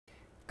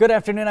Good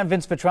afternoon. I'm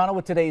Vince Petrano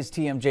with today's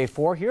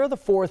TMJ4. Here are the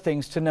 4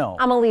 things to know.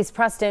 I'm Elise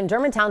Preston.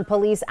 Germantown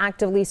police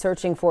actively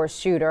searching for a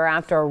shooter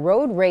after a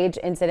road rage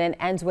incident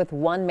ends with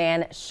one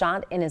man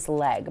shot in his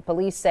leg.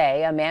 Police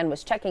say a man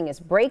was checking his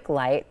brake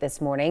light this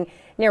morning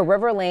near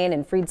River Lane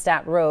and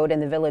Friedstadt Road in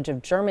the village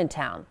of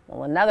Germantown.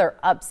 Well, another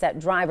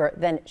upset driver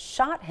then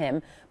shot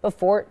him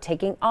before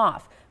taking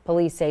off.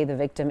 Police say the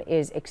victim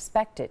is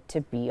expected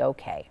to be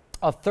okay.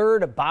 A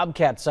third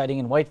bobcat sighting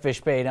in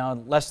Whitefish Bay now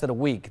in less than a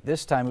week.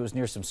 This time it was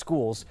near some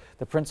schools.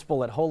 The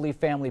principal at Holy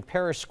Family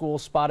Parish School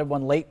spotted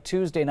one late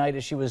Tuesday night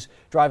as she was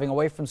driving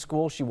away from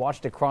school. She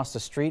watched it cross the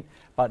street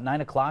about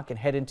 9 o'clock and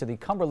head into the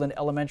Cumberland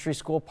Elementary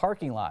School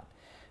parking lot.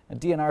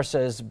 DNR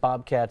says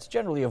bobcats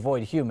generally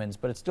avoid humans,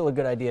 but it's still a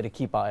good idea to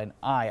keep an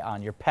eye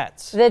on your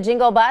pets. The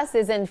Jingle Bus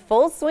is in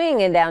full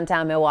swing in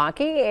downtown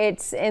Milwaukee.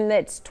 It's in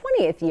its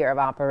 20th year of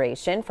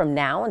operation. From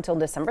now until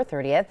December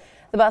 30th,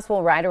 the bus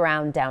will ride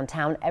around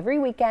downtown every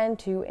weekend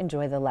to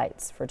enjoy the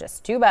lights. For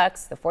just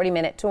 $2, the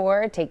 40-minute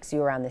tour takes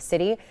you around the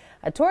city.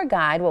 A tour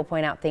guide will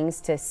point out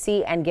things to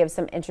see and give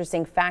some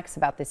interesting facts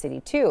about the city,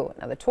 too.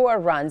 Now, the tour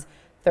runs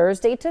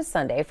Thursday to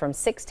Sunday from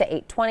 6 to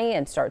 8:20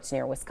 and starts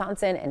near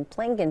Wisconsin and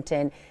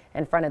Plankinton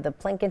in front of the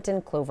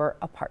Plankinton Clover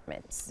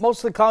Apartments.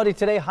 Mostly cloudy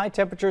today, high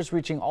temperatures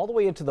reaching all the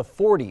way into the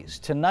 40s.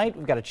 Tonight,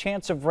 we've got a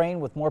chance of rain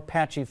with more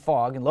patchy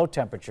fog and low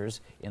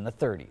temperatures in the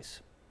 30s.